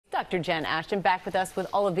Dr. Jen Ashton, back with us with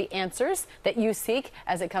all of the answers that you seek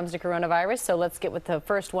as it comes to coronavirus. So let's get with the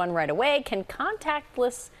first one right away. Can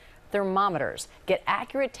contactless thermometers get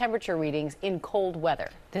accurate temperature readings in cold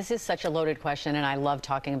weather? This is such a loaded question, and I love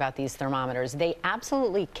talking about these thermometers. They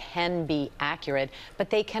absolutely can be accurate,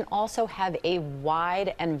 but they can also have a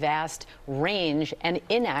wide and vast range and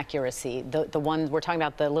inaccuracy. The ones we're talking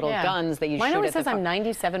about, the little guns that you shoot at the Mine always says I'm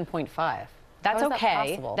 97.5. That's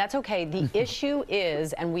okay. That that's okay. The issue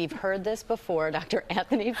is, and we've heard this before, Dr.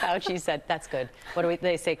 Anthony Fauci said, that's good. What do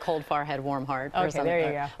they say? Cold forehead, warm heart. Or okay, there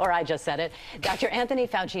you go. Or I just said it. Dr. Anthony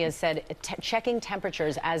Fauci has said checking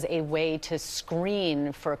temperatures as a way to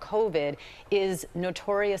screen for COVID is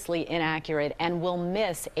notoriously inaccurate and will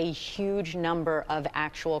miss a huge number of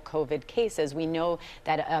actual COVID cases. We know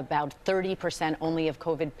that about 30% only of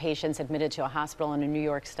COVID patients admitted to a hospital in a New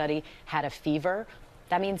York study had a fever.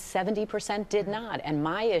 That means 70% did not. And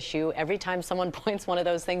my issue, every time someone points one of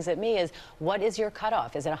those things at me, is what is your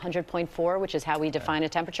cutoff? Is it 100.4, which is how we define a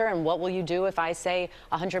temperature? And what will you do if I say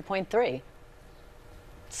 100.3?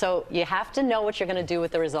 So you have to know what you're going to do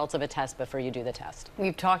with the results of a test before you do the test.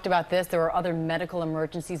 We've talked about this. There are other medical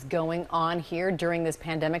emergencies going on here during this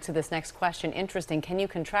pandemic. So this next question, interesting. Can you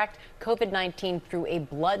contract COVID-19 through a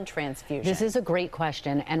blood transfusion? This is a great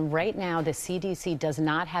question. And right now, the CDC does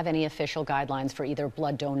not have any official guidelines for either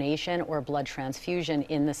blood donation or blood transfusion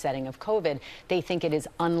in the setting of COVID. They think it is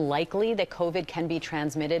unlikely that COVID can be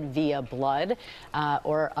transmitted via blood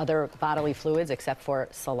or other bodily fluids, except for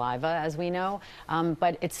saliva, as we know.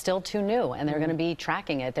 But it's still too new, and they're going to be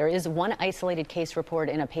tracking it. There is one isolated case report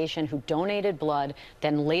in a patient who donated blood,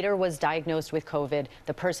 then later was diagnosed with COVID.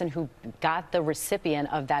 The person who got the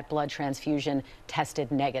recipient of that blood transfusion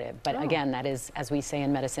tested negative. But again, that is, as we say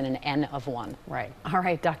in medicine, an N of 1. Right. All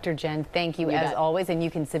right, Dr. Jen, thank you as always. And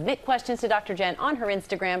you can submit questions to Dr. Jen on her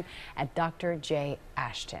Instagram at Dr. J.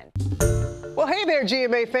 Ashton. Well, hey there,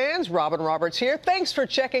 GMA fans. Robin Roberts here. Thanks for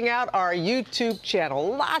checking out our YouTube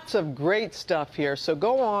channel. Lots of great stuff here. So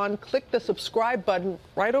go on, click the subscribe button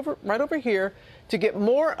right over here to get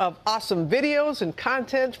more of awesome videos and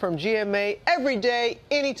content from GMA every day,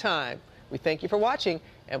 anytime. We thank you for watching,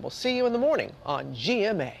 and we'll see you in the morning on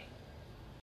GMA.